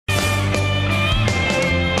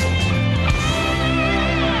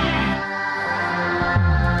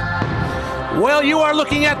Well, you are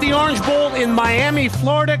looking at the Orange Bowl in Miami,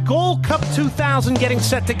 Florida. Gold Cup 2000 getting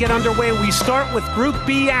set to get underway. We start with Group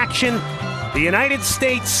B action. The United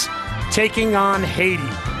States taking on Haiti.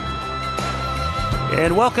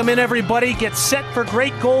 And welcome in, everybody. Get set for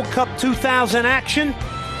great Gold Cup 2000 action.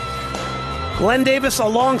 Glenn Davis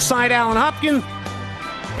alongside Alan Hopkins.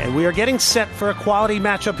 And we are getting set for a quality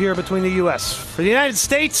matchup here between the U.S. For the United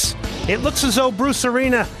States, it looks as though Bruce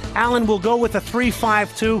Arena, Allen will go with a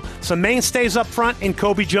 3-5-2. Some mainstays up front in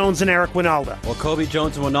Kobe Jones and Eric Winalda. Well, Kobe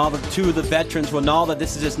Jones and Winalda, two of the veterans. Winalda,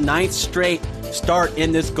 this is his 9th straight start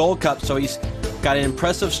in this Gold Cup, so he's got an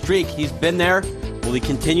impressive streak. He's been there. Will he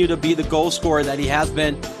continue to be the goal scorer that he has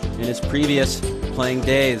been in his previous playing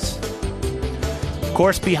days? Of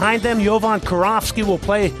course, behind them, Jovan Kirovski will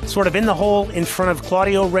play sort of in the hole in front of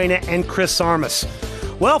Claudio Reyna and Chris Armas.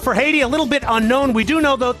 Well, for Haiti, a little bit unknown. We do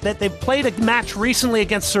know, though, that they've played a match recently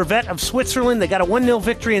against Servette of Switzerland. They got a 1-0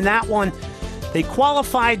 victory in that one. They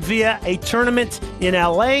qualified via a tournament in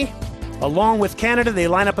L.A. Along with Canada, they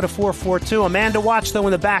line up at a 4-4-2. A man to watch, though,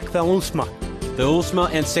 in the back, the Usma. The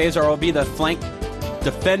Usma and Cesar will be the flank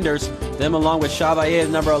defenders. Them along with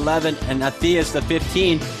Chavaillet, number 11, and Athias, the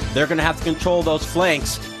 15. They're going to have to control those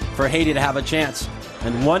flanks for Haiti to have a chance.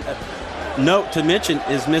 And one note to mention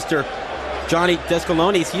is Mr. Johnny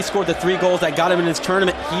Descalones. He scored the 3 goals that got him in his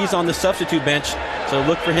tournament. He's on the substitute bench, so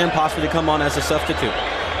look for him possibly to come on as a substitute.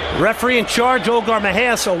 Referee in charge, Olgar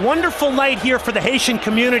Mejias. A wonderful night here for the Haitian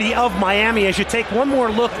community of Miami as you take one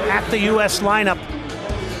more look at the U.S. lineup.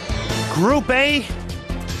 Group A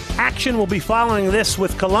action will be following this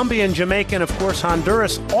with Colombia and Jamaica, and of course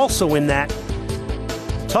Honduras also in that.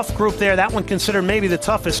 Tough group there. That one considered maybe the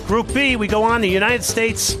toughest. Group B, we go on. The United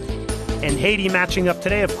States and Haiti matching up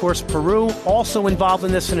today. Of course, Peru also involved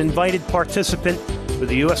in this, an invited participant, where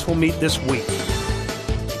the U.S. will meet this week.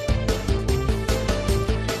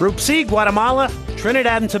 Group C, Guatemala,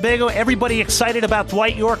 Trinidad and Tobago. Everybody excited about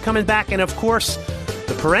Dwight York coming back. And, of course,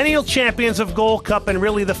 the perennial champions of Gold Cup and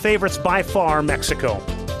really the favorites by far, Mexico.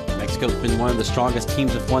 Mexico's been one of the strongest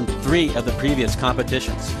teams that won 3 of the previous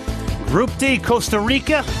competitions. Group D, Costa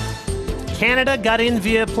Rica. Canada got in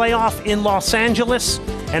via playoff in Los Angeles.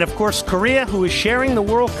 And, of course, Korea, who is sharing the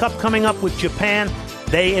World Cup coming up with Japan.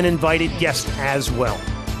 They an invited guest as well.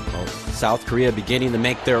 Well, South Korea beginning to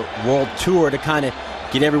make their world tour to kind of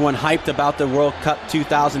get everyone hyped about the World Cup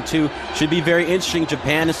 2002. Should be very interesting.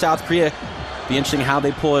 Japan and South Korea, be interesting how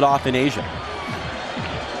they pull it off in Asia.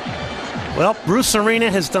 Well, Bruce Arena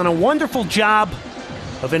has done a wonderful job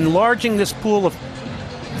of enlarging this pool of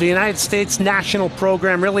the United States national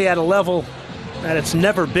program really at a level that it's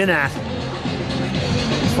never been at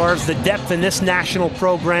as far as the depth in this national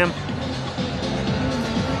program.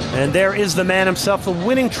 And there is the man himself, the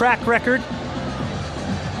winning track record.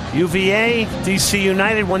 UVA, DC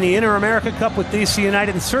United won the Inter-America Cup with DC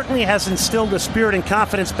United and certainly has instilled a spirit and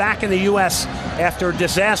confidence back in the U.S. after a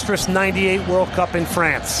disastrous '98 World Cup in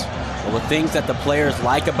France. Well, the things that the players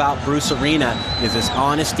like about Bruce Arena is his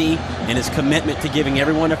honesty and his commitment to giving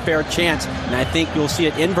everyone a fair chance. And I think you'll see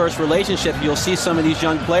an inverse relationship. You'll see some of these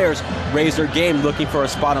young players raise their game looking for a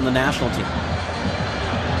spot on the national team.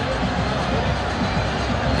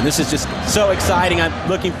 And this is just so exciting. I'm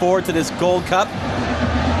looking forward to this Gold Cup.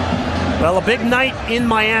 Well, a big night in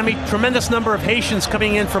Miami. Tremendous number of Haitians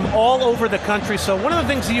coming in from all over the country. So one of the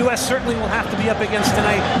things the U.S. certainly will have to be up against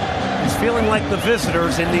tonight is feeling like the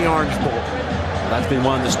visitors in the Orange Bowl. That's been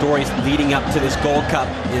one of the stories leading up to this Gold Cup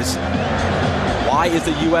is why is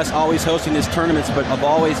the U.S. always hosting these tournaments, but have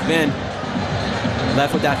always been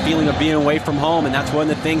left with that feeling of being away from home, and that's one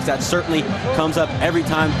of the things that certainly comes up every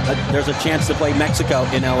time there's a chance to play Mexico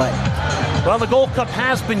in L.A. Well, the Gold Cup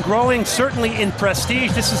has been growing, certainly in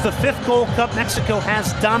prestige. This is the 5th Gold Cup. Mexico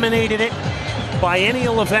has dominated it,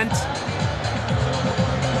 biennial event.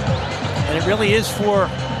 And it really is for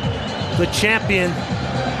the champion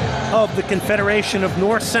of the Confederation of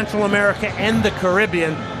North Central America and the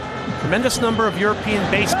Caribbean. Tremendous number of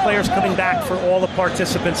European-based players coming back for all the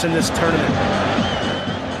participants in this tournament.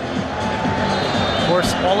 Of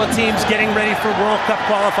course, all the teams getting ready for World Cup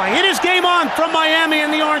qualifying. It is game on from Miami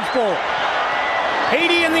in the Orange Bowl.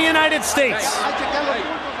 Haiti and the United States.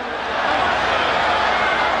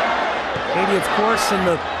 Haiti, of course, in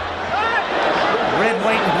the red,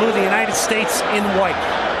 white, and blue. The United States in white.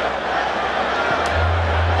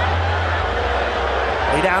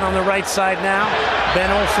 Laid out on the right side now. Ben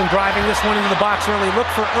Olsen driving this one into the box early. Look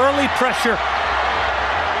for early pressure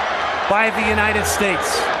by the United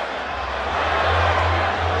States.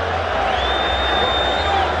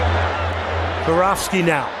 Kirovski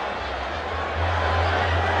now.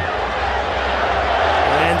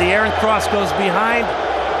 And the errant cross goes behind.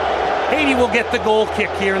 Haiti will get the goal kick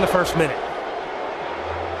here in the first minute.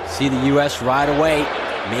 See the U.S. right away,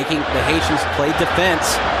 making the Haitians play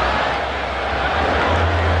defense.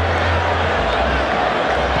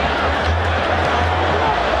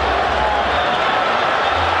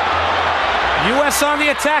 U.S. on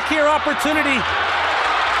the attack here, opportunity.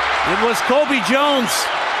 It was Kobe Jones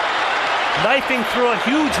knifing through a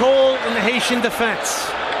huge hole in the Haitian defense.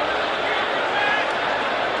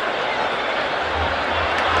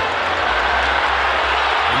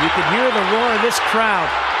 And you can hear the roar of this crowd.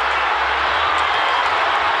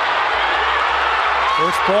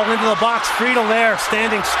 First ball into the box, Friedel there,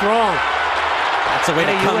 standing strong. That's the way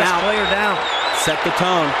to come US out, player down. set the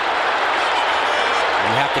tone.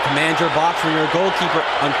 You have to command your box when you're a goalkeeper.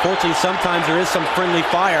 Unfortunately, sometimes there is some friendly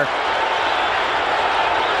fire.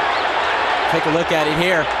 Take a look at it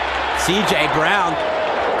here. C.J. Brown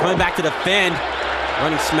coming back to defend,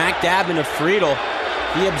 running smack dab into Friedel.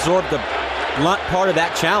 He absorbed the blunt part of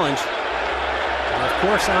that challenge. And of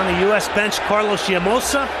course, on the U.S. bench, Carlos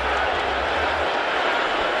Llamosa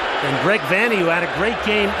and Greg Vanny, who had a great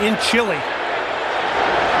game in Chile.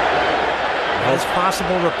 As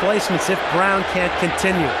possible replacements if Brown can't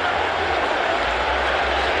continue.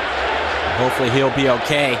 Hopefully he'll be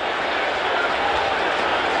okay.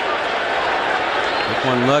 Take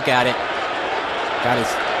one look at it. Got his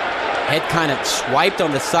head kind of swiped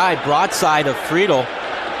on the side, broadside of Friedel.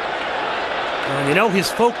 And you know, his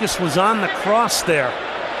focus was on the cross there.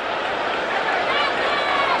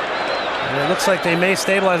 And it looks like they may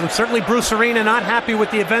stabilize him. Certainly Bruce Arena not happy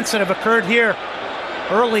with the events that have occurred here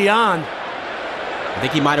early on. I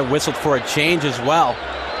think he might have whistled for a change as well.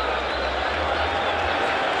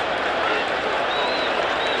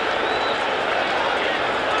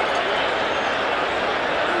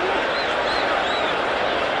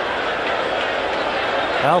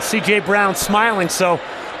 Well, C.J. Brown smiling, so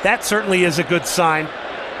that certainly is a good sign.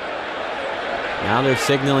 Now they're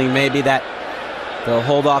signaling maybe that they'll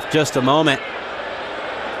hold off just a moment.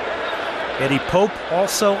 Eddie Pope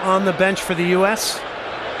also on the bench for the U.S.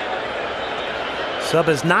 Sub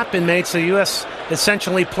has not been made, so U.S.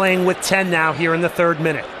 essentially playing with 10 now here in the third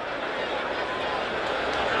minute.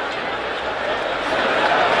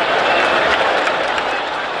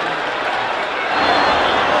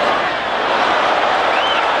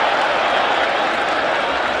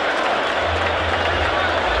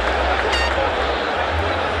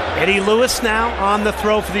 Eddie Lewis now on the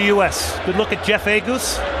throw for the U.S. Good look at Jeff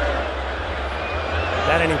Agus.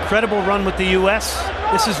 Had an incredible run with the U.S.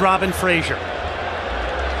 This is Robin Frazier.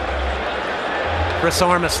 Chris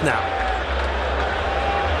Armas now.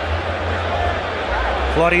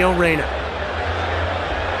 Claudio Reyna.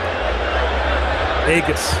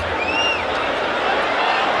 Vegas.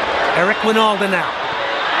 Eric Winalda now.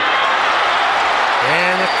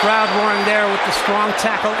 And the crowd roaring there with the strong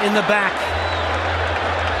tackle in the back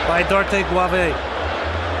by Darte Guave.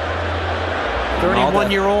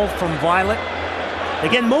 31-year-old from Violet.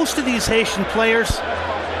 Again, most of these Haitian players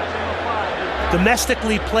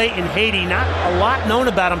domestically play in Haiti. Not a lot known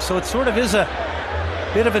about them, so it sort of is a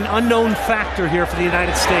bit of an unknown factor here for the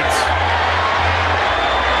United States.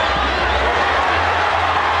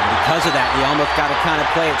 And because of that, you almost got to kind of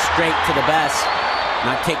play it straight to the best,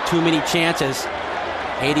 not take too many chances.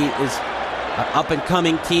 Haiti is an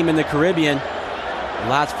up-and-coming team in the Caribbean. The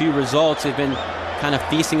last few results, they've been kind of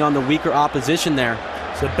feasting on the weaker opposition there.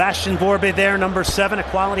 Sebastian Vorbe there, number 7, a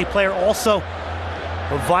quality player, also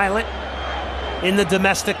a Violet in the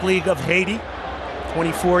domestic league of Haiti,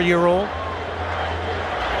 24-year-old.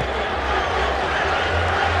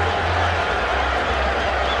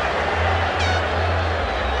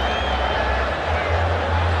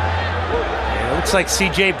 It looks like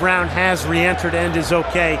C.J. Brown has re-entered and is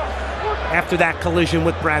okay after that collision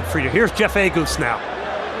with Brad Frieder. Here's Jeff Agus now.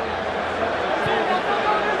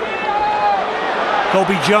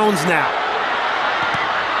 Kobe Jones now.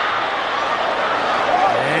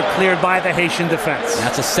 And cleared by the Haitian defense.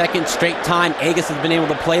 That's a second straight time Agus has been able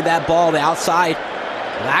to play that ball the outside.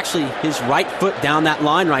 Well, actually, his right foot down that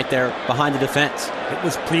line right there behind the defense. It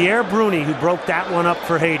was Pierre Bruni who broke that one up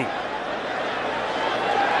for Haiti.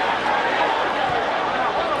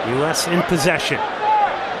 U.S. in possession.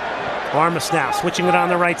 Armas now switching it on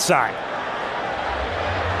the right side.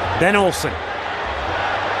 Ben Olsen.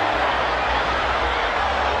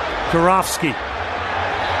 Karofsky.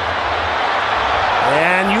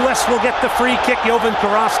 And U.S. will get the free kick. Jovan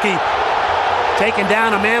Karofsky taking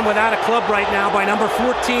down a man without a club right now by number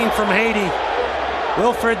 14 from Haiti,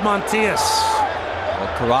 Wilfred Montias. Well,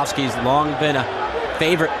 Karofsky's long been a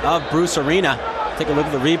favorite of Bruce Arena. Take a look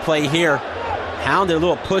at the replay here. Hounded a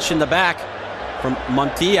little push in the back from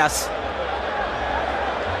Montias.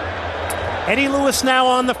 Eddie Lewis now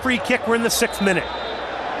on the free kick. We're in the 6th minute.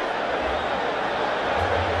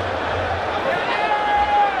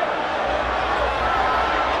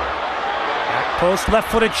 Back post,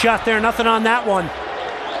 left-footed shot there. Nothing on that one.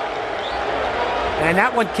 And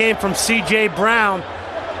that one came from C.J. Brown.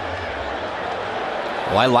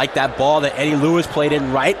 Well, I like that ball that Eddie Lewis played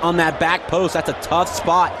in right on that back post. That's a tough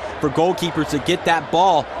spot for goalkeepers to get that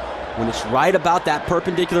ball when it's right about that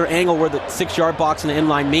perpendicular angle where the 6-yard box and the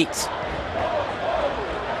inline meets.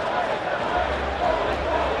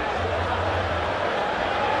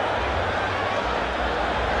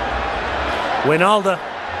 Winalda.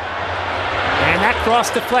 And that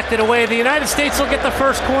cross deflected away. The United States will get the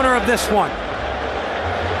first corner of this one.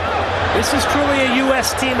 This is truly a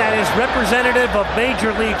U.S. team that is representative of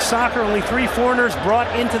Major League Soccer. Only 3 foreigners brought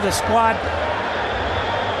into the squad.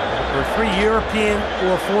 There were 3 European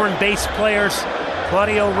or foreign-based players: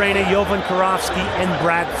 Claudio Reyna, Jovan Karofsky, and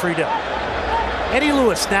Brad Friedel. Eddie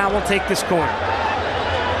Lewis now will take this corner.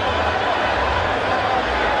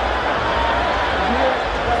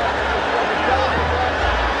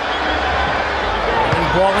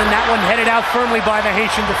 And ball in, that one headed out firmly by the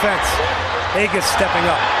Haitian defense. Egas stepping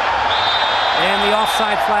up. And the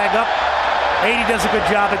offside flag up. Haiti does a good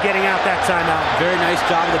job of getting out that timeout. Very nice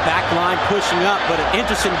job of the back line pushing up, but an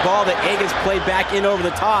interesting ball that Egas played back in over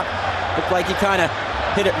the top. Looked like he kind of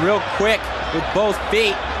hit it real quick with both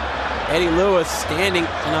feet. Eddie Lewis standing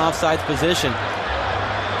in offside position.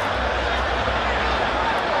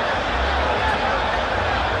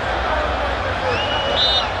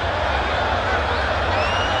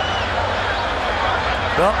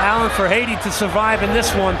 Well, Allen, for Haiti to survive in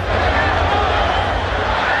this one.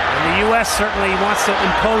 The U.S. certainly wants to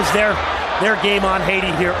impose their game on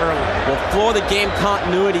Haiti here early. Well, for the game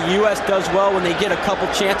continuity, U.S. does well when they get a couple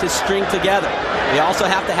chances string together. They also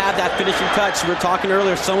have to have that finishing touch. We were talking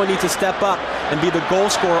earlier, someone needs to step up and be the goal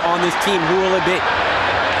scorer on this team. Who will it be?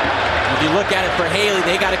 If you look at it for Haley,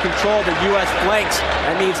 they got to control the U.S. flanks.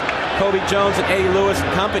 That means Kobe Jones and Eddie Lewis and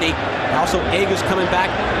company. Also, Egas coming back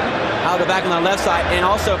out of the back on the left side. And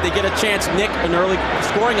also, if they get a chance, nick an early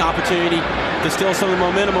scoring opportunity to steal some of the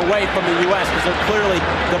momentum away from the U.S. because they're clearly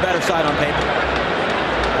the better side on paper.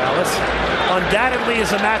 Well, this undoubtedly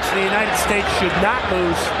is a match the United States should not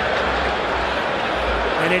lose.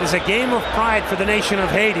 And it is a game of pride for the nation of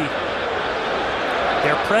Haiti.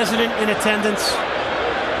 Their president in attendance,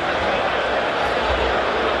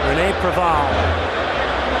 Rene Preval,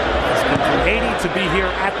 has come from Haiti to be here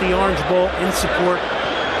at the Orange Bowl in support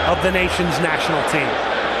of the nation's national team.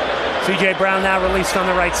 C.J. Brown now released on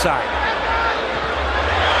the right side.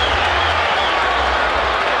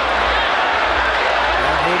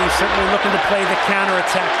 Haiti certainly looking to play the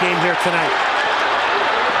counter-attack game here tonight.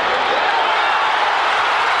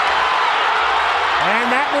 And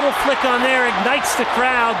that little flick on there ignites the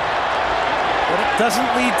crowd, but it doesn't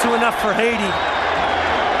lead to enough for Haiti.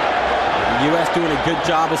 The U.S. doing a good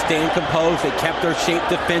job of staying composed. They kept their shape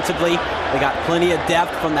defensively. They got plenty of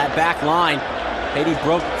depth from that back line. Haiti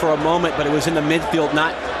broke for a moment, but it was in the midfield,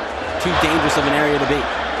 not too dangerous of an area to be.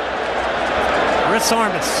 Chris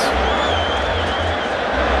Armas.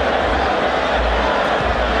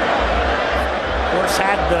 Of course,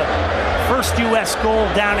 had the first U.S. goal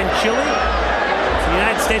down in Chile. The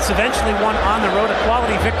United States eventually won on the road. A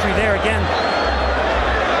quality victory there again.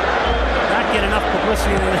 Not get enough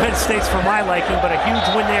publicity in the United States for my liking, but a huge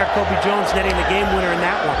win there. Kobe Jones netting the game winner in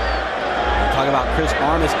that one. Talk about Chris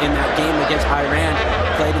Armas in that game against Iran,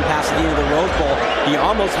 played in Pasadena, the Rose Bowl. He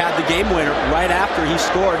almost had the game winner right after he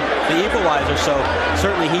scored the equalizer, so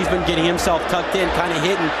certainly he's been getting himself tucked in, kind of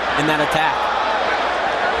hidden in that attack.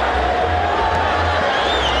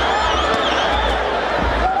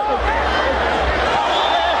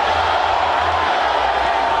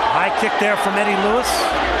 High kick there from Eddie Lewis.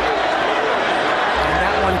 And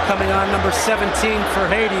that one coming on number 17 for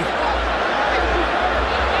Haiti.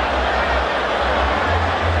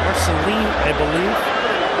 Celine, I believe.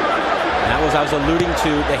 That was, I was alluding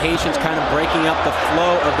to, the Haitians kind of breaking up the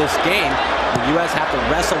flow of this game. The U.S. have to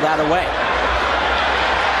wrestle that away.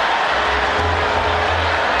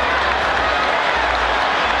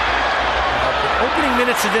 The opening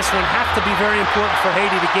minutes of this one have to be very important for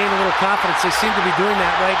Haiti to gain a little confidence. They seem to be doing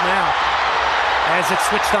that right now as it's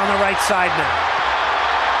switched on the right side now.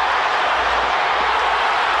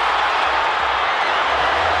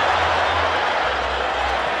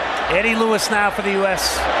 Eddie Lewis now for the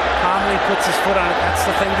U.S. calmly puts his foot on it. That's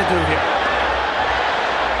the thing to do here.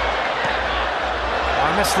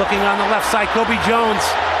 Armas looking on the left side. Kobe Jones.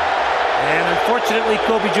 And unfortunately,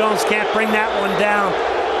 Kobe Jones can't bring that one down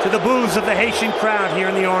to the boos of the Haitian crowd here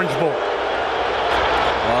in the Orange Bowl.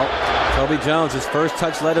 Well, Toby Jones, his first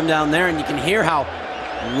touch led him down there, and you can hear how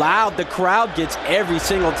loud the crowd gets every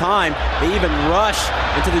single time they even rush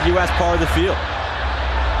into the U.S. part of the field.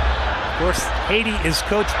 Of course, Haiti is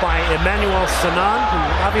coached by Emmanuel Sanan, who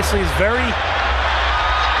obviously is very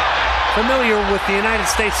familiar with the United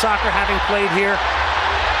States soccer, having played here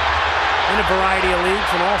in a variety of leagues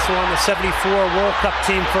and also on the '74 World Cup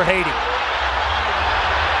team for Haiti.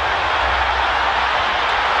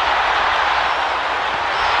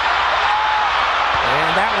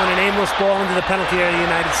 An aimless ball into the penalty area. The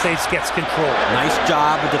United States gets control. Nice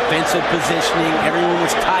job of defensive positioning. Everyone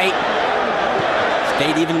was tight.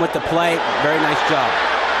 Stayed even with the play. Very nice job.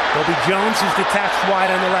 Toby Jones is detached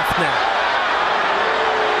wide on the left now.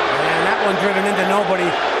 And that one driven into nobody.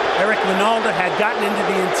 Eric Linalda had gotten into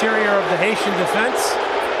the interior of the Haitian defense.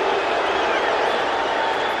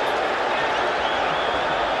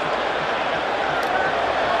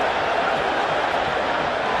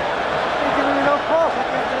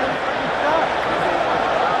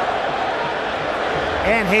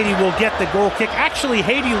 And Haiti will get the goal kick. Actually,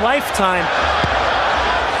 Haiti Lifetime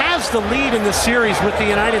has the lead in the series with the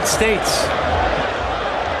United States.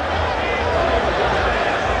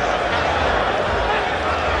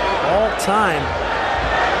 All time.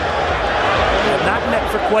 Not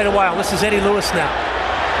met for quite a while. This is Eddie Lewis now.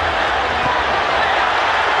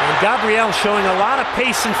 And Gabriel showing a lot of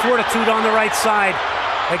pace and fortitude on the right side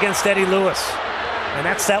against Eddie Lewis. And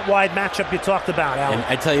that's that wide matchup you talked about, Alan. And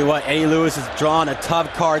I tell you what, Eddie Lewis has drawn a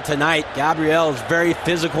tough card tonight. Gabriel is very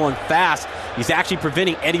physical and fast. He's actually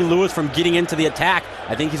preventing Eddie Lewis from getting into the attack.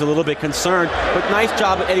 I think he's a little bit concerned. But nice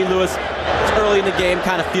job of Eddie Lewis. It's early in the game,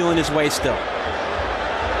 kind of feeling his way still.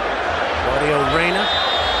 Claudio Reyna.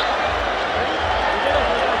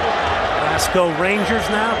 Glasgow Rangers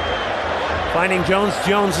now. Finding Jones.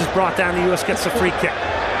 Jones is brought down. The U.S. gets a free kick.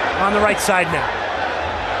 On the right side now.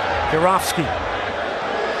 Jarofsky.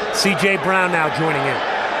 C.J. Brown now joining in.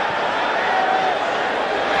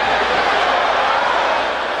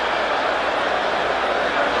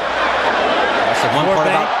 That's the one part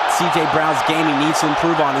about C.J. Brown's game he needs to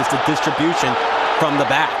improve on is the distribution from the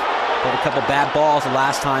back. Put a couple bad balls the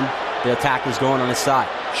last time the attack was going on his side.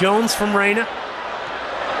 Jones from Reyna.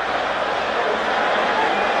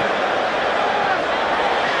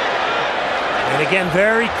 And again,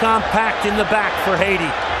 very compact in the back for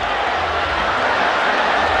Haiti.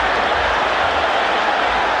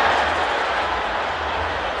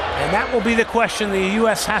 And that will be the question the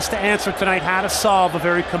U.S. has to answer tonight, how to solve a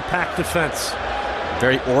very compact defense.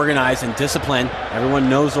 Very organized and disciplined. Everyone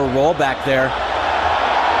knows their role back there.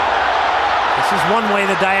 This is one way,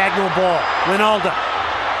 the diagonal ball. Winalda.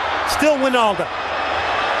 Still Winalda.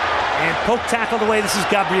 And poke tackled away. This is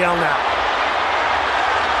Gabriel now.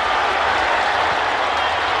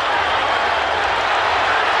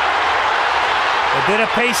 A bit of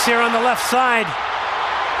pace here on the left side.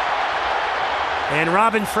 And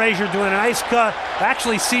Robin Frazier doing a nice cut.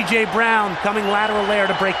 Actually, C.J. Brown coming lateral there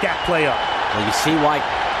to break that play up. Well, you see why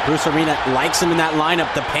Bruce Arena likes him in that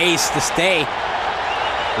lineup, the pace to stay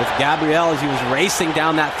with Gabriel as he was racing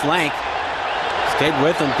down that flank. Stayed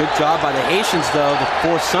with him. Good job by the Haitians, though, to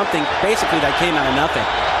force something basically that came out of nothing.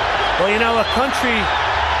 Well, you know, a country,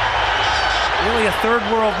 really a third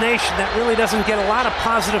world nation that really doesn't get a lot of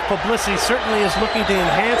positive publicity, certainly is looking to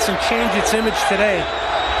enhance and change its image today.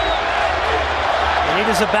 And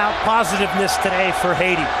it is about positiveness today for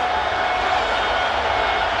Haiti.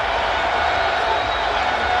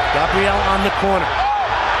 Gabriel on the corner.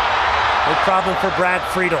 No problem for Brad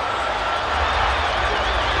Friedel.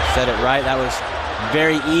 Said it right. That was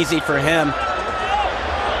very easy for him.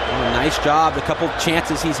 Oh, nice job. The couple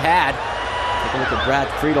chances he's had. Take a look at Brad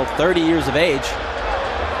Friedel, 30 years of age.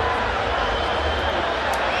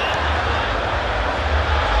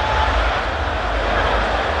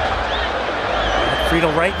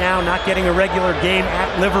 Friedel right now not getting a regular game at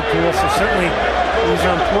Liverpool, so certainly these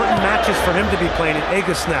are important matches for him to be playing in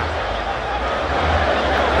August now.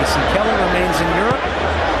 Mason Keller remains in Europe.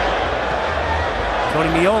 Tony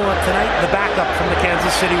Miola tonight, the backup from the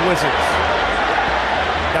Kansas City Wizards.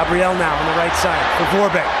 Gabriel now on the right side for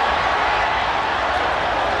Vorbeck.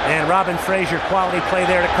 And Robin Frazier, quality play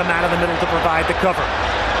there to come out of the middle to provide the cover.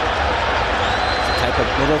 The type of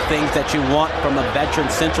little things that you want from a veteran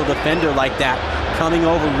central defender like that. Coming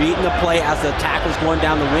over, reading the play as the tackle's going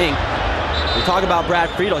down the wing. We talk about Brad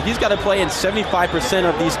Friedel. He's got to play in 75%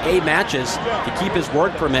 of these A matches to keep his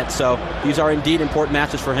work permit, so these are indeed important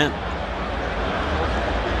matches for him.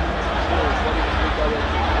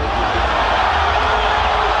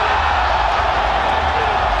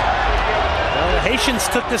 Haitians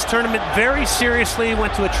took this tournament very seriously,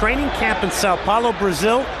 went to a training camp in Sao Paulo,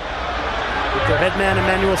 Brazil, with their head man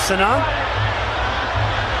Emmanuel Sinan.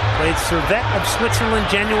 Played Servette of Switzerland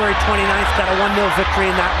January 29th, got a 1-0 victory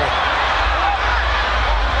in that one.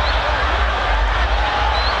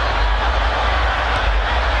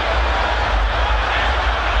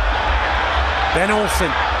 Ben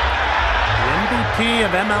Olsen, the MVP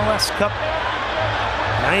of MLS Cup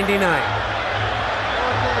 99.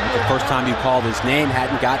 The first time you called his name,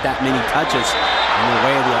 hadn't got that many touches in the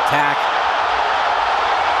way of the attack.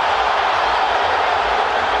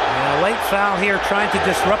 And a late foul here trying to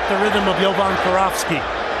disrupt the rhythm of Jovan Karofsky.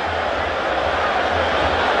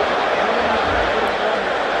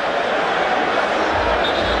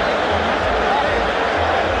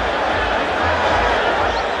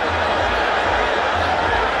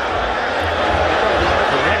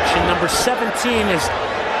 Number 17 is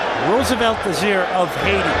Roosevelt Desir of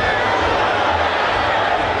Haiti.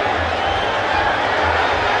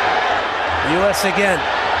 U.S. again.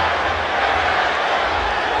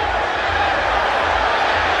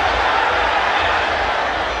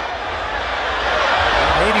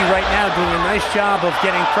 Haiti right now doing a nice job of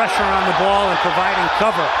getting pressure on the ball and providing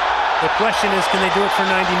cover. The question is, can they do it for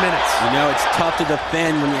 90 minutes? You know, it's tough to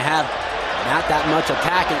defend when you have not that much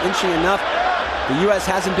attack, and interesting enough, the U.S.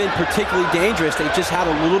 hasn't been particularly dangerous. They just had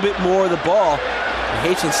a little bit more of the ball. The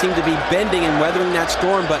Haitians seem to be bending and weathering that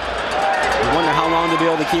storm, but you wonder how long they'll be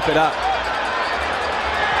able to keep it up.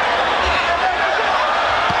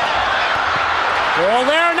 Ball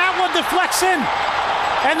there, and that one deflects in.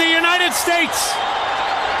 And the United States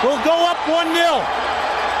will go up 1-0.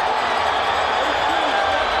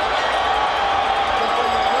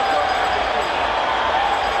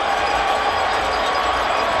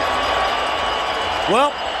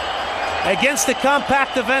 Well, against the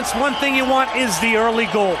compact events, one thing you want is the early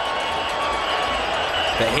goal.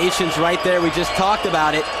 The Haitians right there, we just talked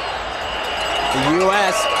about it. The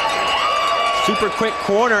U.S. super quick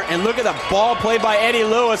corner, and look at the ball played by Eddie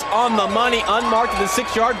Lewis on the money, unmarked in the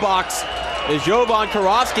 6-yard box. Is Jovan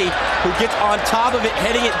Karofsky, who gets on top of it,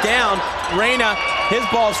 heading it down. Reyna, his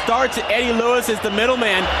ball starts, Eddie Lewis is the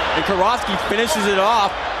middleman, and Karofsky finishes it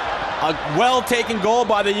off. A well-taken goal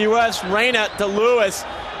by the U.S. Reyna to Lewis.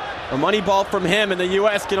 A money ball from him, and the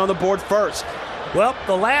U.S. get on the board first. Well,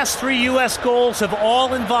 the last 3 U.S. goals have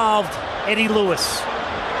all involved Eddie Lewis,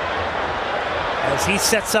 as he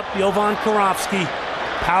sets up Jovan Karofsky,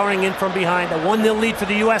 powering in from behind. A 1-0 lead for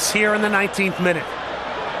the U.S. here in the 19th minute.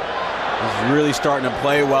 He's really starting to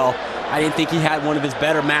play well. I didn't think he had one of his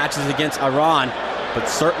better matches against Iran, but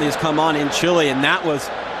certainly has come on in Chile, and that was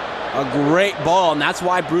a great ball, and that's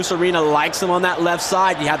why Bruce Arena likes him on that left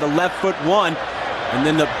side. You have the left foot one, and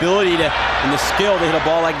then the ability to, and the skill to hit a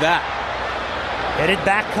ball like that. Headed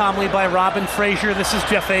back calmly by Robin Frazier. This is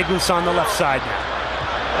Jeff Agus on the left side now.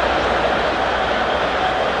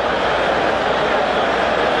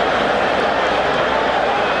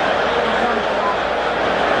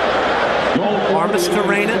 Armas to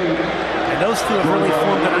Reyna, and those two have really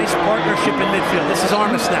formed a nice partnership in midfield. This is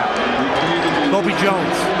Armas now. Kobe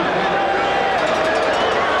Jones.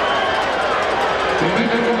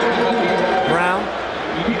 Brown.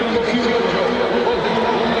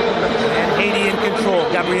 And Haiti in control.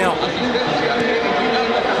 Gabriel.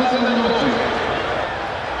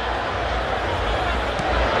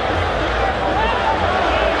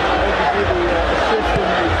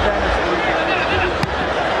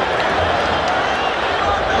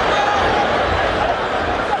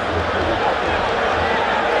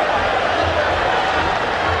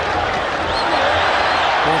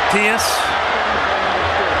 Matias.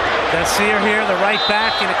 Dacier here, the right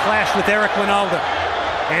back, in a clash with Eric Winalda.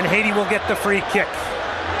 And Haiti will get the free kick.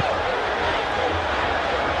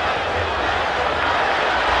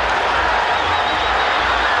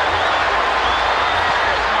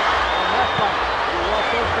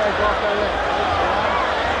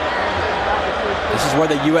 This is where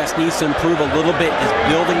the U.S. needs to improve a little bit, is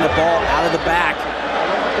building the ball out of the back.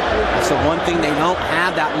 That's the one thing they don't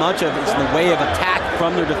have that much of, is in the way of attack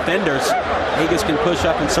from their defenders. Agus can push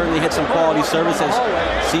up and certainly hit some quality services.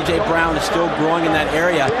 C.J. Brown is still growing in that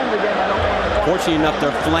area. Fortunately enough,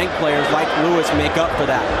 their flank players like Lewis make up for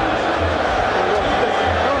that.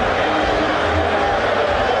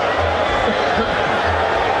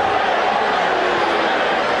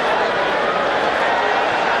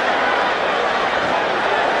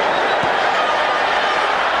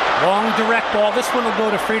 Long direct ball. This one will go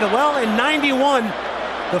to Frida. Well, in 91,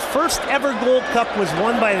 the first ever Gold Cup was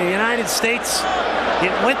won by the United States.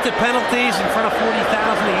 It went to penalties in front of 40,000,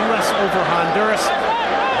 the U.S. over Honduras.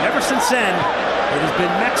 And ever since then, It has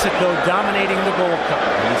been Mexico dominating the Gold Cup.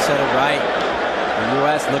 You said it right. The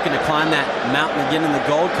U.S. looking to climb that mountain again in the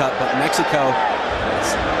Gold Cup, but Mexico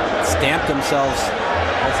stamped themselves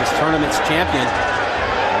as this tournament's champion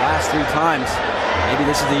the last 3 times. Maybe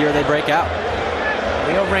this is the year they break out.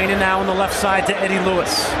 Leo Reyna now on the left side to Eddie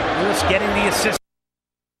Lewis. Lewis getting the assist.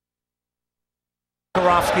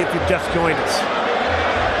 Karofsky, if you've just joined us.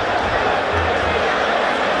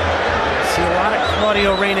 See a lot of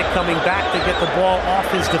Claudio Reyna coming back to get the ball off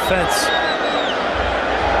his defense.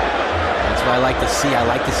 That's what I like to see. I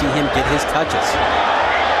like to see him get his touches.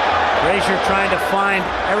 Frazier trying to find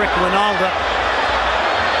Eric Winalda.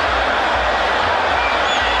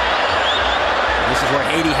 This is where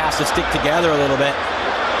Haiti has to stick together a little bit.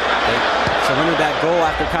 They surrendered that goal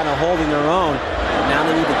after kind of holding their own. Now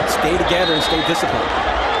they need to stay together and stay disciplined.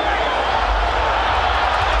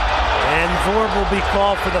 And Vorb will be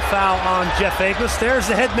called for the foul on Jeff Agles. There's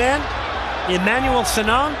the head man, Emmanuel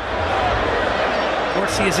Sanon. Of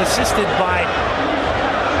course, he is assisted by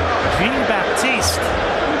Jean-Baptiste,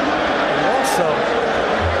 who also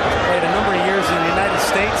played a number of years in the United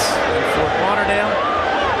States, in Fort Lauderdale,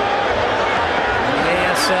 in the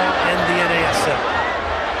ASL and the NASL.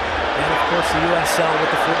 And, of course, the USL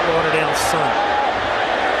with the Fort Lauderdale Sun.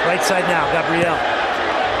 Right side now, Gabriel.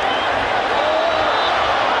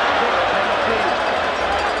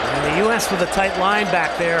 And the U.S. with a tight line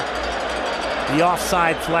back there. The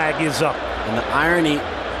offside flag is up. And the irony,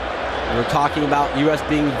 we're talking about U.S.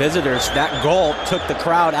 being visitors. That goal took the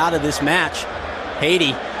crowd out of this match.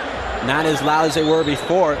 Haiti, not as loud as they were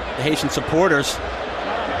before. The Haitian supporters.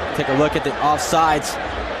 Take a look at the offsides.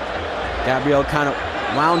 Gabriel kind of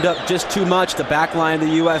wound up just too much. The back line of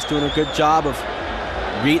the U.S. doing a good job of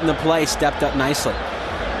reading the play, stepped up nicely.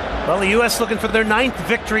 Well, the U.S. looking for their 9th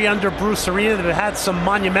victory under Bruce Arena. They've had some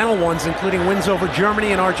monumental ones, including wins over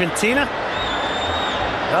Germany and Argentina.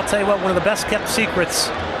 I'll tell you what, one of the best kept secrets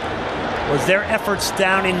was their efforts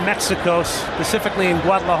down in Mexico, specifically in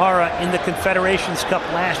Guadalajara in the Confederations Cup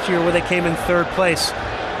last year, where they came in 3rd place.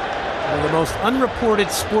 One of the most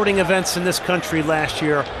unreported sporting events in this country last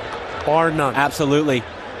year, bar none. Absolutely.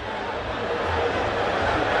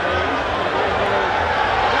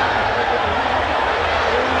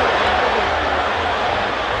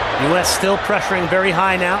 U.S. still pressuring very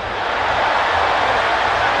high now.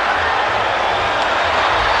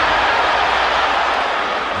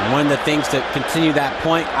 And one of the things to continue that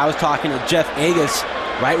point, I was talking to Jeff Agles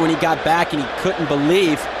right when he got back, and he couldn't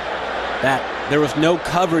believe that there was no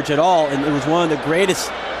coverage at all, and it was one of the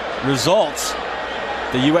greatest results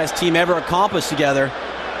the U.S. team ever accomplished together.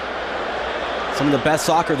 Some of the best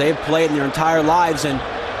soccer they've played in their entire lives, and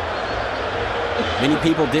many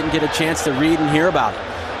people didn't get a chance to read and hear about it.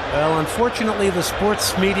 Well, unfortunately, the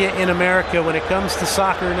sports media in America, when it comes to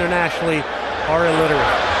soccer internationally, are illiterate.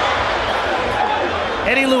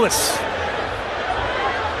 Eddie Lewis.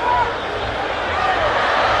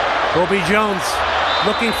 Kobe Jones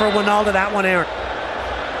looking for Winalda. That one, Aaron.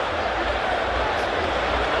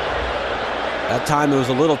 That time it was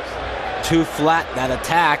a little too flat, that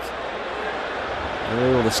attack. They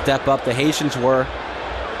were able to step up, the Haitians were,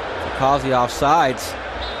 to cause the offsides.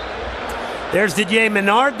 There's Didier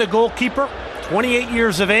Menard, the goalkeeper, 28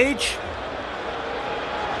 years of age.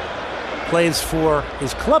 Plays for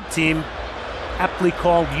his club team, aptly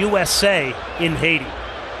called USA in Haiti,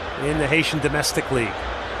 in the Haitian Domestic League.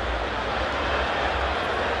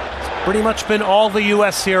 It's pretty much been all the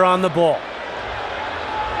U.S. here on the ball.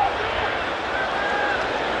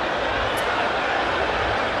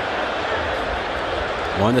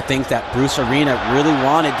 One of the things that Bruce Arena really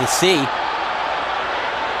wanted to see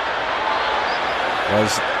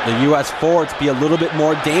was the U.S. forwards be a little bit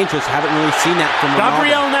more dangerous. Haven't really seen that from Ronaldo.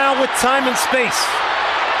 Gabriel now with time and space.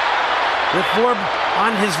 With Vorb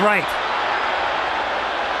on his right.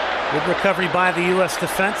 Good recovery by the U.S.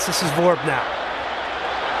 defense. This is Vorb now.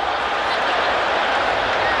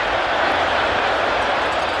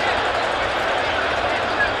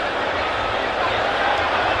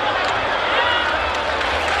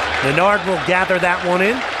 Menard will gather that one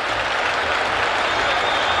in.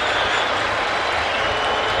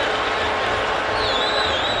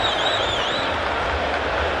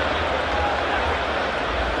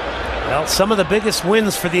 Well, some of the biggest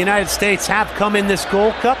wins for the United States have come in this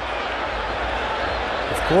Gold Cup.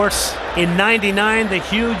 Of course, in '99,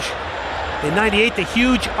 in '98, the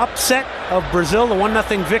huge upset of Brazil, the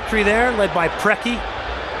 1-0 victory there, led by Preki.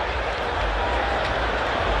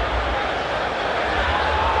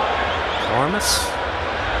 Armas.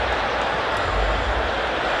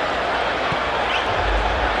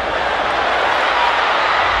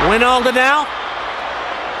 Winalda now.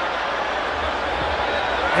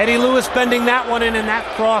 Eddie Lewis bending that one in, and that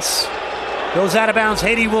cross goes out of bounds.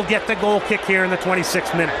 Haiti will get the goal kick here in the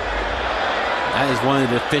 26th minute. That is one of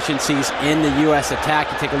the deficiencies in the U.S.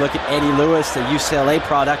 attack. You take a look at Eddie Lewis, the UCLA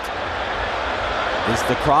product.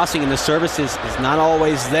 The crossing and the services is not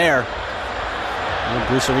always there.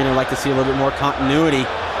 Bruce Arena would like to see a little bit more continuity,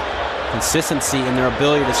 consistency in their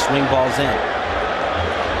ability to swing balls in.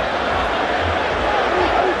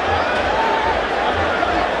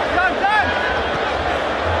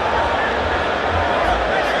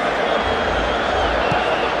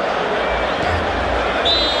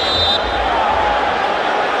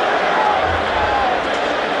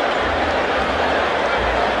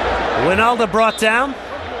 Winalda brought down.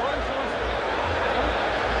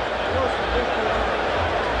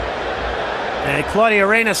 And Claudio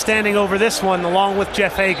Reyna standing over this one along with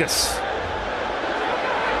Jeff Agus.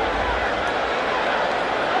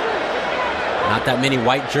 Not that many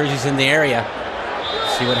white jerseys in the area.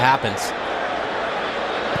 See what happens.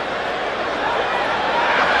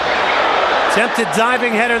 Attempted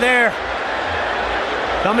diving header there.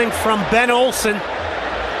 Coming from Ben Olsen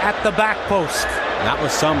at the back post. That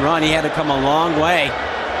was some run. He had to come a long way.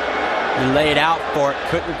 He laid out for it.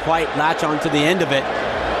 Couldn't quite latch onto the end of it.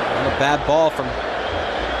 A bad ball from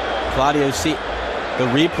Claudio. See the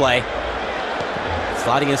replay.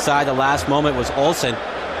 Sliding inside the last moment was Olsen.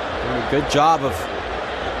 Doing a good job of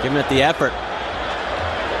giving it the effort.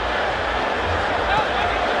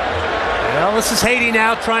 Well, this is Haiti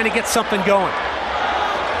now trying to get something going.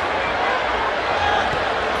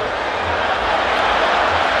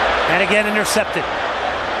 And again intercepted.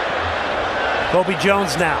 Kobe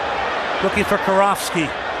Jones now looking for Karofsky,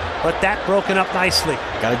 but that broken up nicely.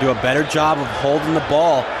 Got to do a better job of holding the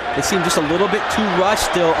ball. They seem just a little bit too rushed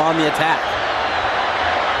still on the attack.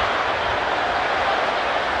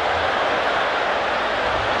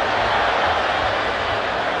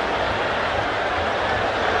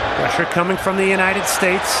 Pressure coming from the United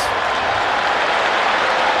States.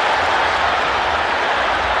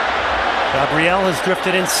 Gabriel has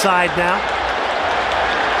drifted inside now.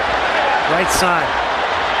 Right side.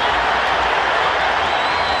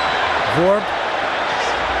 Vorb.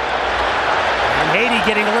 And Haiti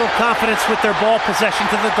getting a little confidence with their ball possession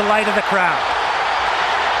to the delight of the crowd.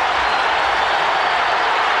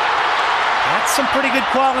 That's some pretty good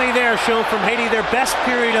quality there shown from Haiti, their best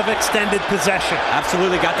period of extended possession.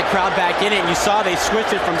 Absolutely, got the crowd back in it, and you saw they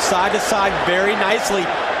switched it from side to side very nicely.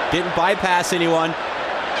 Didn't bypass anyone.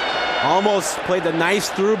 Almost played the nice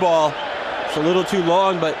through ball. It's a little too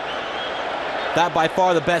long, but that by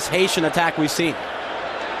far the best Haitian attack we've seen.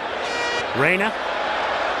 Reyna.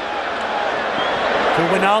 To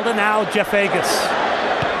Winalda, now Jeff Agus.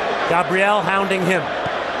 Gabriel hounding him.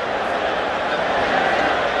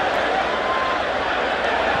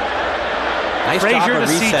 Nice Frazier job of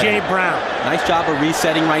to resetting. C.J. Brown. Nice job of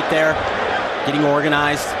resetting right there, getting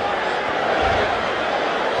organized.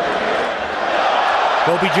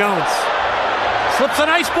 Kobe Jones slips a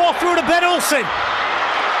nice ball through to Ben Olsen.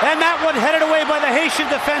 And that one headed away by the Haitian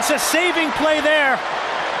defense. A saving play there.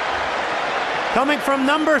 Coming from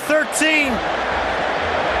number 13.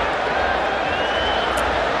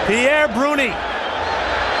 Pierre Bruni.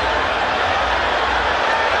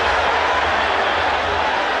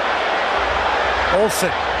 Olsen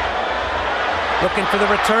looking for the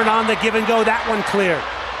return on the give and go. That one cleared.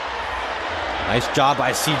 Nice job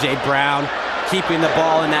by C.J. Brown, keeping the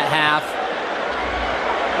ball in that half.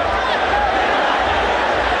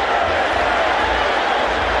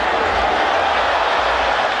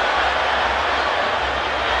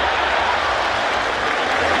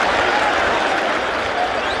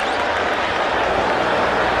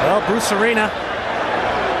 Well, Bruce Arena.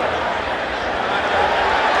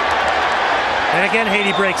 And again,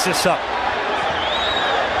 Haiti breaks this up.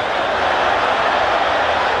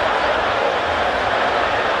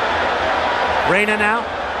 Reyna now.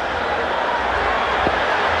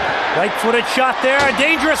 Right-footed shot there. A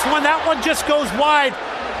dangerous one. That one just goes wide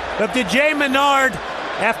of DJ Menard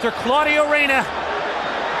after Claudio Reyna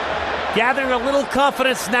gathering a little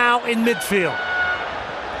confidence now in midfield.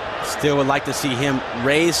 Still would like to see him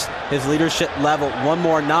raise his leadership level one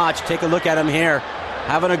more notch. Take a look at him here.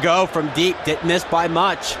 Having a go from deep. Didn't miss by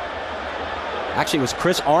much. Actually, it was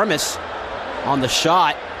Chris Armas on the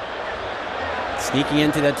shot. Sneaking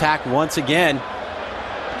into the attack once again.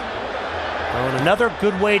 Well, and another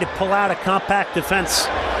good way to pull out a compact defense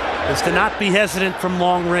is to not be hesitant from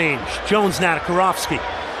long range. Jones now to Karofsky.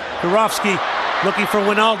 Karofsky looking for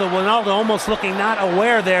Winalda. Winalda almost looking not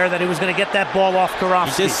aware there that he was going to get that ball off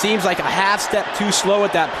Karofsky. He just seems like a half step too slow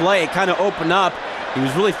at that play. It kind of opened up. He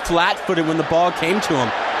was really flat-footed when the ball came to him.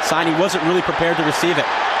 Sign he wasn't really prepared to receive it.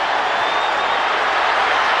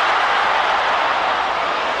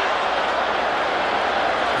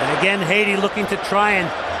 Again, Haiti looking to try and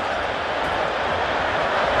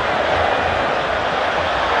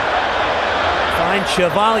find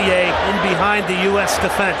Chevalier in behind the U.S.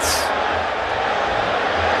 defense.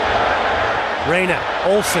 Reyna,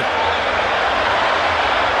 Olsen.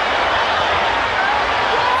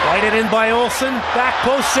 Fighted in by Olsen, back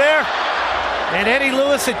post there. And Eddie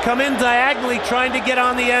Lewis had come in diagonally trying to get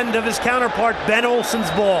on the end of his counterpart, Ben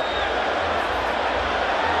Olsen's ball.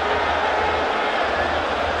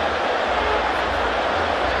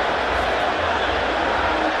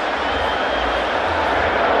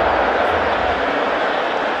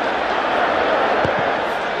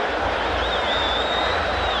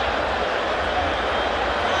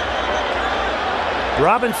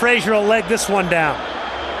 Robin Fraser will leg this one down.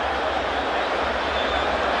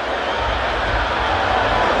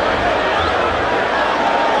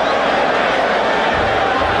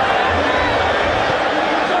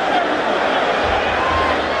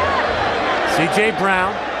 C.J.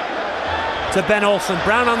 Brown to Ben Olsen.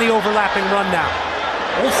 Brown on the overlapping run now.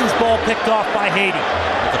 Olsen's ball picked off by Haiti.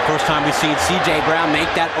 That's the first time we've seen C.J. Brown make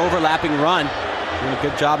that overlapping run. Doing a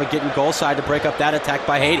good job of getting goal side to break up that attack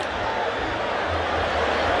by Haiti.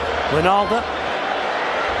 Rinaldo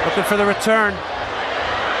looking for the return.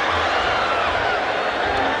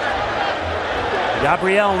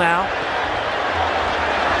 Gabriel now.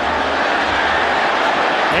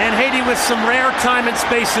 And Haiti with some rare time and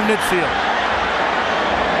space in midfield.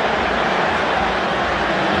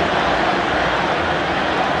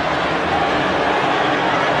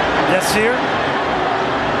 Desir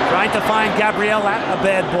trying to find Gabriel at a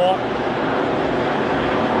bad ball.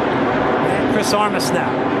 And Chris Armas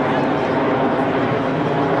now.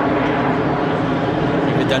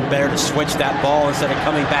 You've done better to switch that ball instead of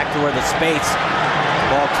coming back to where the space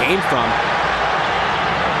ball came from.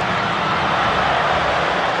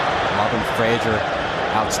 Robin Fraser,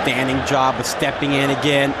 outstanding job of stepping in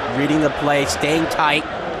again, reading the play, staying tight.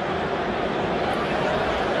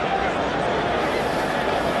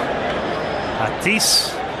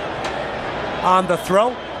 Tatis on the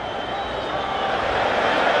throw.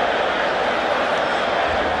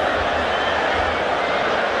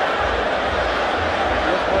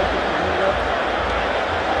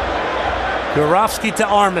 Gurovsky to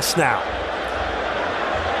Armas now.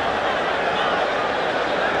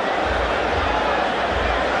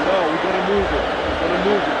 No, we're going to move it. We're going to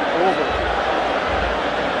move it over.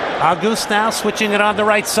 Auguste now switching it on the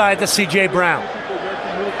right side to C.J. Brown.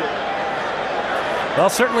 Well,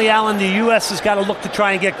 certainly, Alan, the U.S. has got to look to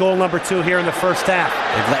try and get goal number 2 here in the first half.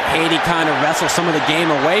 They've let Haiti kind of wrestle some of the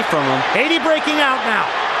game away from them. Haiti breaking out now.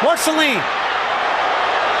 Marceline.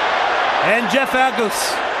 And Jeff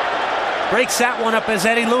Auguste breaks that one up as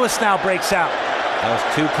Eddie Lewis now breaks out. That was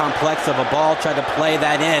too complex of a ball, tried to play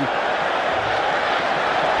that in.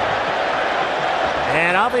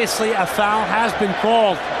 And obviously a foul has been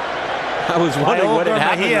called. I was wondering what had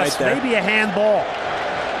happened right there. Maybe a handball.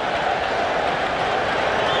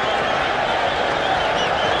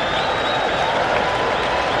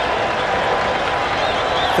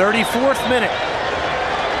 34th minute.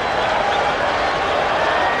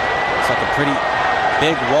 It's like a pretty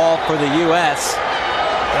big wall for the U.S.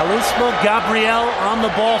 Elisma Gabriel on the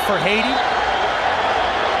ball for Haiti.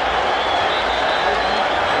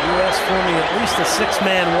 U.S. forming at least a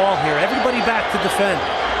 6-man wall here. Everybody back to defend.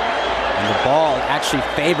 And the ball actually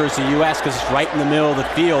favors the U.S. because it's right in the middle of the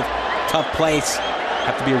field. Tough place.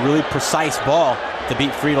 Have to be a really precise ball to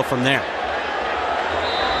beat Friedel from there.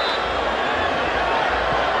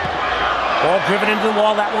 Ball driven into the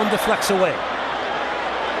wall. That one deflects away.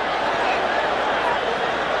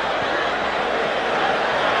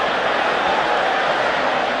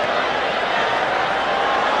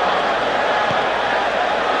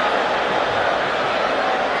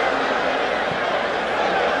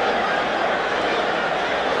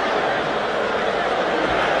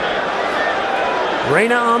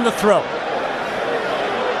 Reyna on the throw.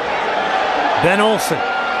 Ben Olsen.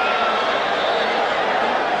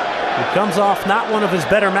 He comes off not one of his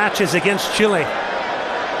better matches against Chile.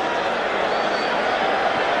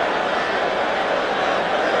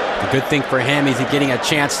 The good thing for him is he's getting a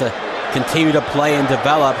chance to continue to play and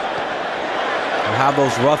develop and have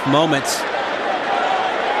those rough moments.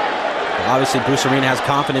 But obviously, Bruce Arena has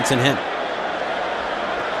confidence in him.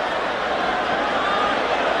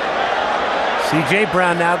 C.J.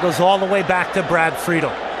 Brown now goes all the way back to Brad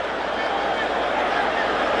Friedel.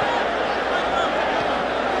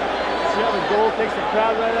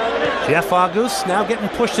 Jeff Auguste now getting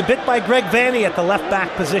pushed a bit by Greg Vanny at the left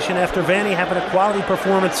back position after Vanny having a quality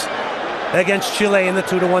performance against Chile in the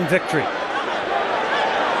 2-1 victory.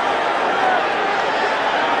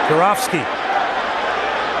 Gorovsky.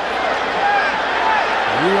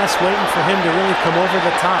 The U.S. waiting for him to really come over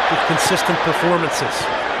the top with consistent performances.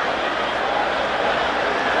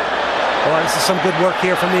 Boy, this is some good work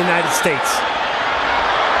here from the United States.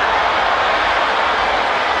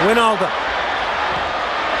 Winalda.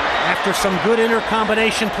 After some good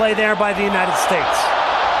inter-combination play there by the United States.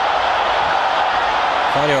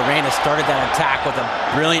 Claudio Reyna started that attack with a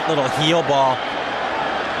brilliant little heel ball.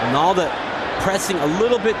 Winalda pressing a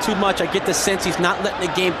little bit too much. I get the sense he's not letting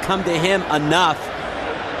the game come to him enough.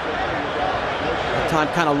 That time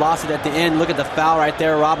kind of lost it at the end. Look at the foul right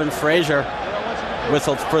there. Robin Fraser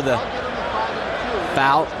whistled for the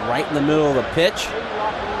foul right in the middle of the pitch.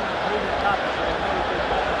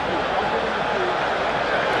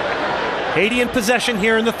 Haiti in possession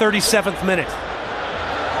here in the 37th minute.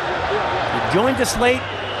 You joined us late.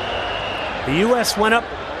 The U.S. went up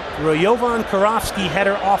through a Jovan Korovsky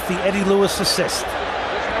header off the Eddie Lewis assist.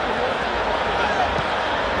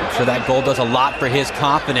 I'm sure that goal does a lot for his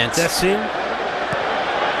confidence. Desir.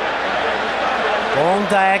 Long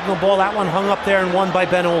diagonal ball. That one hung up there and won by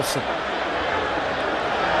Ben Olsen.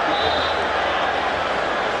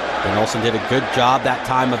 Ben Olsen did a good job that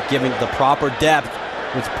time of giving the proper depth.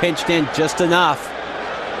 Was pinched in just enough.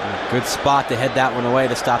 A good spot to head that one away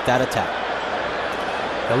to stop that attack.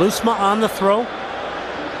 Galusma on the throw. Look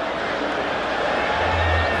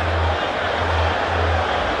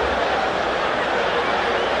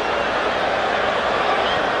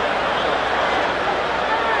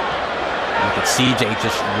at CJ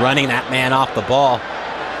just running that man off the ball.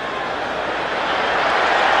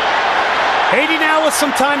 Haiti now with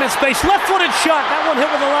some time and space. Left-footed shot. That one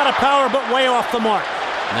hit with a lot of power, but way off the mark.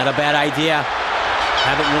 Not a bad idea.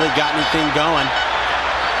 Haven't really got anything going.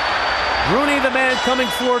 Rooney, the man coming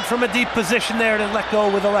forward from a deep position there to let go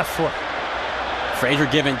with the left foot. Fraser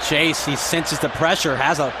giving chase. He senses the pressure.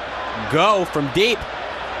 Has a go from deep.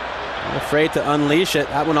 Not afraid to unleash it.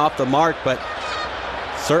 That one off the mark, but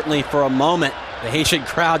certainly for a moment, the Haitian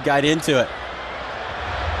crowd got into it.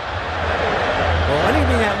 Well,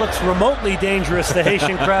 anything that looks remotely dangerous, the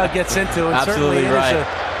Haitian crowd gets into, and Absolutely certainly right. It is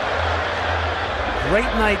a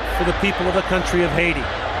great night for the people of the country of Haiti. It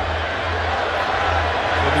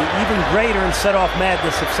would be even greater and set off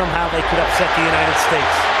madness if somehow they could upset the United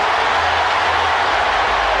States.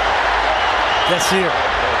 Desir.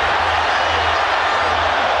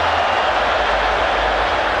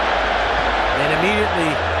 And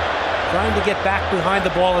immediately trying to get back behind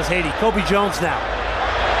the ball is Haiti. Kobe Jones now.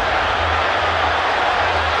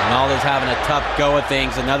 Ronaldo's having a tough go of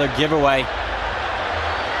things. Another giveaway.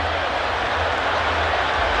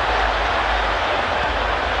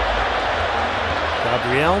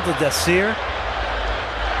 Gabriel to Desir.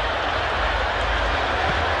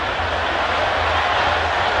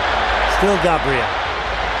 Still Gabriel.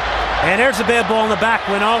 And there's a bad ball in the back.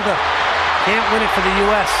 Winalda can't win it for the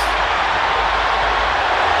U.S.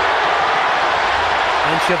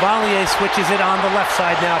 And Chevalier switches it on the left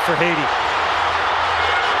side now for Haiti.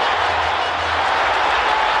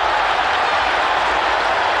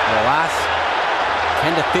 The last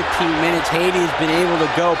 10 to 15 minutes, Haiti's been able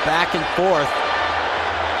to go back and forth,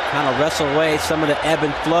 kind of wrestle away some of the ebb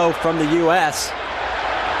and flow from the U.S.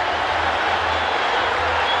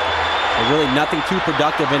 But really nothing too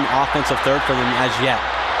productive in offensive third for them as yet.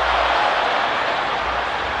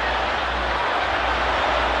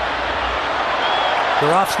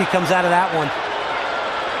 Gorovsky comes out of that one.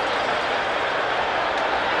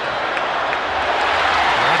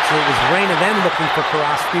 Actually, it was Reyna then looking for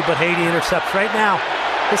Korovsky, but Haiti intercepts right now.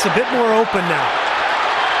 It's a bit more open now.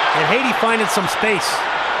 And Haiti finding some space.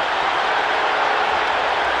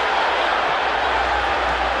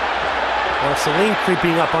 Celine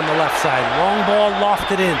creeping up on the left side. Long ball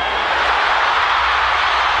lofted in.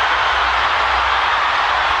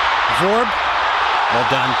 Vorb. Well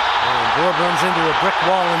done. And Vorb runs into a brick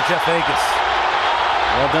wall in Jeff Agus.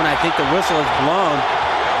 Well done. I think the whistle is blown.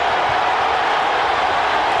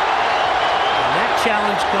 And that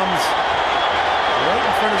challenge comes right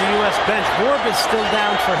in front of the U.S. bench. Vorb is still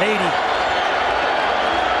down for Haiti.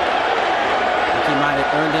 I think he might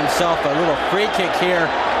have earned himself a little free kick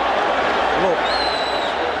here. Well,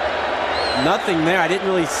 nothing there. I didn't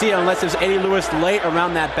really see it unless it was Eddie Lewis late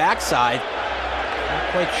around that backside. Not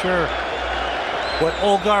quite sure what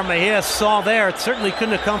Olgar Mejia saw there. It certainly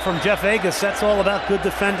couldn't have come from Jeff Agus. That's all about good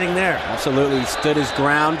defending there. Absolutely. He stood his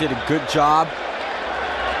ground, did a good job.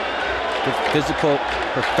 Good physical,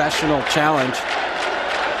 professional challenge.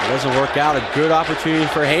 It doesn't work out. A good opportunity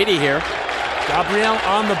for Haiti here. Gabriel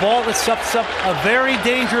on the ball. This sets up a very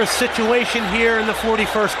dangerous situation here in the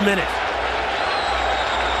 41st minute.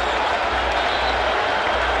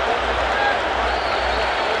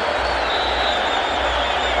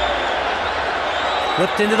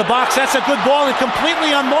 Whipped into the box. That's a good ball and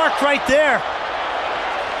completely unmarked right there.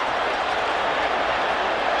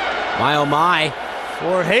 My, oh my.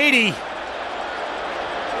 For Haiti.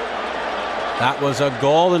 That was a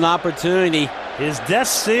golden opportunity. His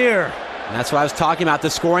Desir. And that's what I was talking about, the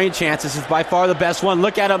scoring chance. This is by far the best one.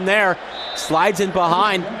 Look at him there. Slides in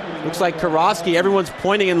behind. Looks like Karofsky. Everyone's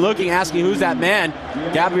pointing and looking, asking who's that man.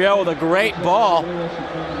 Gabriel with a great ball.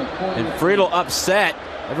 And Friedel upset.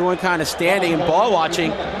 Everyone kind of standing and ball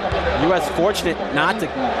watching. U.S. fortunate not to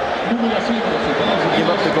give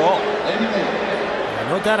up the goal.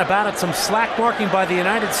 No doubt about it. Some slack marking by the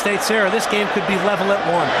United States here. This game could be level at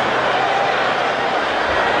 1.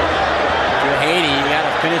 Haiti, you got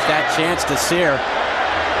to finish that chance to Sear.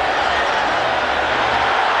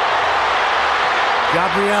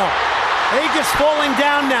 Gabriel. Aegis falling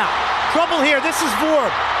down now. Trouble here. This is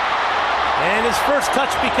Vorb. And his first touch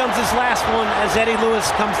becomes his last one as Eddie Lewis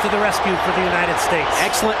comes to the rescue for the United States.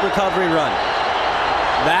 Excellent recovery run.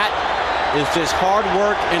 That is just hard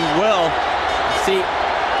work and will. See,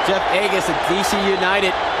 Jeff Aegis, a DC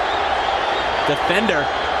United defender,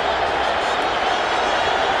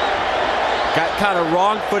 got kind of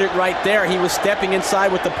wrong-footed right there. He was stepping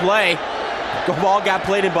inside with the play. The ball got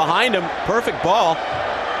played in behind him. Perfect ball.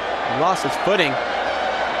 He lost his footing.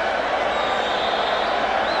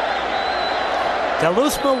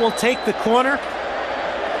 Delusma will take the corner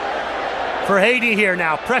for Haiti here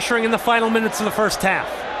now, pressuring in the final minutes of the first half.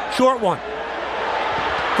 Short one.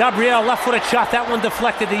 Gabriel, left-footed shot. That one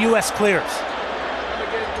deflected. The U.S. clears.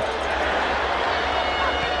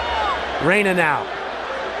 Reyna now.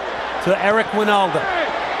 To Eric Winalda.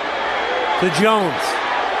 To Jones.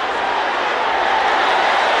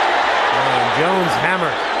 And Jones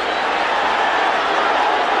hammered.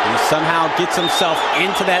 He somehow gets himself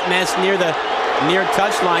into that mess near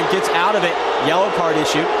touchline, gets out of it. Yellow card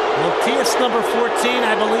issue. Matias, number 14,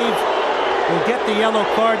 I believe, will get the yellow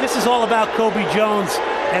card. This is all about Kobe Jones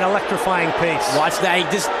and electrifying pace. Watch that. He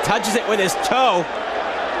just touches it with his toe.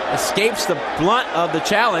 Escapes the blunt of the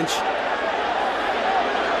challenge.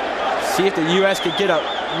 See if the U.S. could get a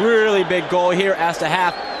really big goal here as the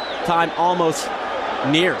half-time almost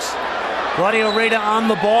nears. Claudio Reyna on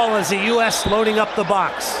the ball as the U.S. loading up the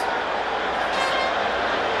box.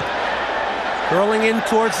 Curling in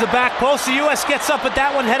towards the back post. The U.S. gets up, but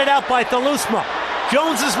that one headed out by Delusma.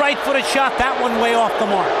 Jones's right-footed shot, that one way off the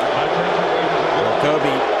mark. Kobe,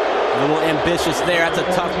 a little ambitious there. That's a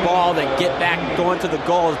tough ball to get back going to the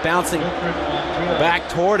goal. Is bouncing back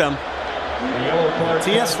toward him.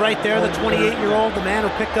 Matias right there, the 28-year-old, the man who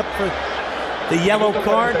picked up for the yellow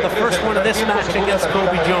card, the first one of this match against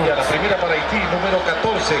Kobe Jones.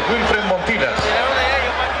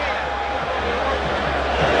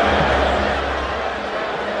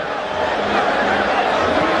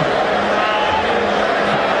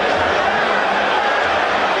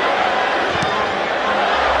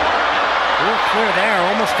 Clear there,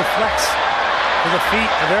 almost deflects to the feet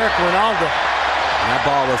of Eric Winalda. And that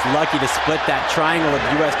ball was lucky to split that triangle of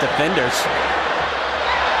U.S. defenders.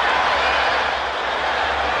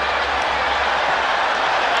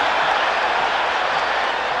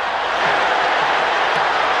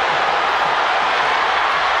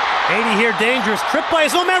 Haiti here dangerous, tripped by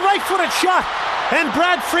his own man, right-footed shot, and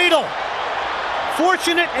Brad Friedel,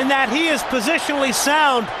 fortunate in that he is positionally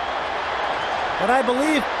sound. But I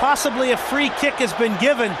believe possibly a free kick has been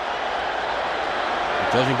given.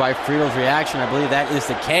 Judging by Friedel's reaction, I believe that is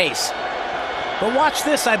the case. But watch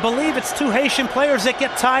this. I believe it's two Haitian players that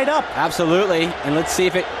get tied up. Absolutely. And let's see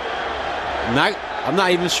if it... I'm not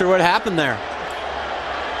even sure what happened there.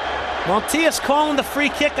 Matias calling the free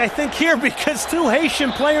kick, I think, here because two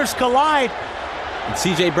Haitian players collide. And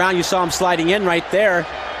C.J. Brown, you saw him sliding in right there.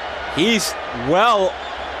 He's well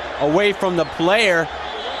away from the player.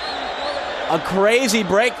 A crazy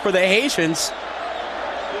break for the Haitians.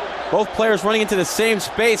 Both players running into the same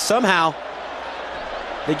space somehow.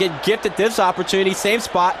 They get gifted this opportunity, same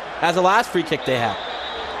spot as the last free kick they had.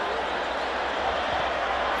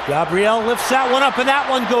 Gabriel lifts that one up, and that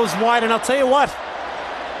one goes wide. And I'll tell you what,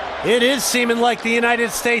 it is seeming like the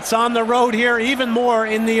United States on the road here, even more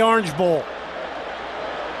in the Orange Bowl.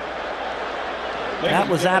 That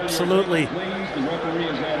was absolutely...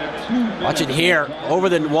 Watch it here, over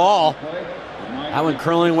the wall. That one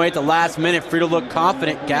curling away at the last minute. Friedel looked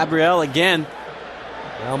confident. Gabriel again.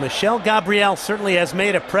 Well, Michel Gabriel certainly has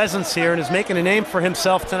made a presence here and is making a name for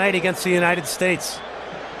himself tonight against the United States.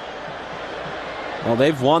 Well,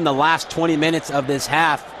 they've won the last 20 minutes of this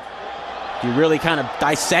half. You really kind of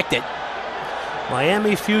dissect it.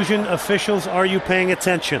 Miami Fusion officials, are you paying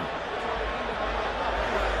attention?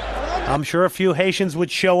 I'm sure a few Haitians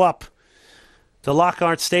would show up to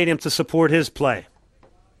Lockhart Stadium to support his play.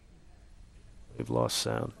 We've lost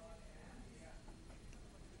sound.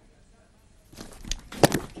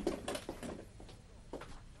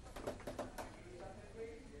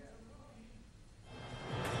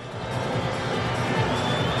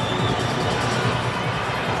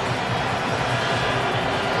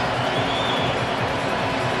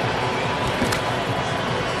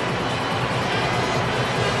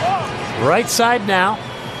 Right side now.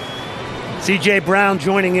 C.J. Brown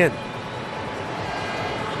joining in.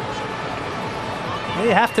 Well,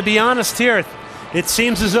 you have to be honest here. It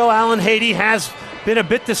seems as though Alan Haiti has been a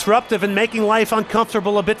bit disruptive and making life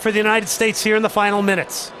uncomfortable a bit for the United States here in the final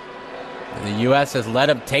minutes. The U.S. has let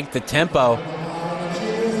him take the tempo.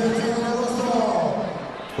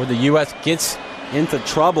 Where the U.S. gets into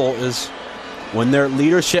trouble is when their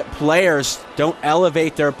leadership players don't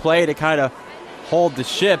elevate their play to kind of hold the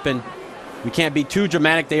ship, and we can't be too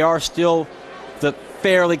dramatic. They are still the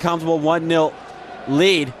fairly comfortable 1-0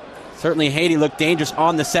 lead. Certainly Haiti looked dangerous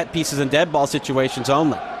on the set pieces and dead ball situations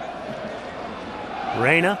only.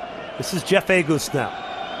 Reyna, this is Jeff Agus now.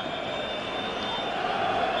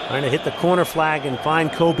 Trying to hit the corner flag and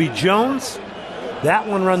find Kobe Jones. That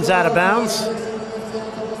one runs out of bounds.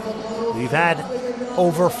 We've had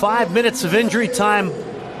over 5 minutes of injury time,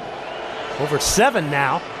 over 7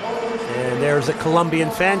 now. And there's a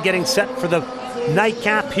Colombian fan getting set for the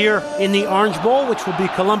nightcap here in the Orange Bowl, which will be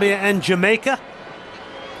Colombia and Jamaica.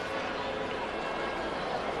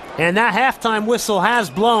 And that halftime whistle has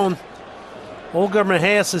blown. Olga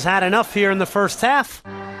Mejias has had enough here in the first half.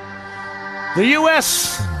 The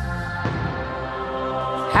U.S.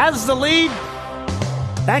 has the lead.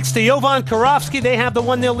 Thanks to Jovan Karofsky, they have the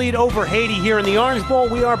 1-0 lead over Haiti here in the Orange Bowl.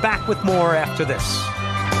 We are back with more after this.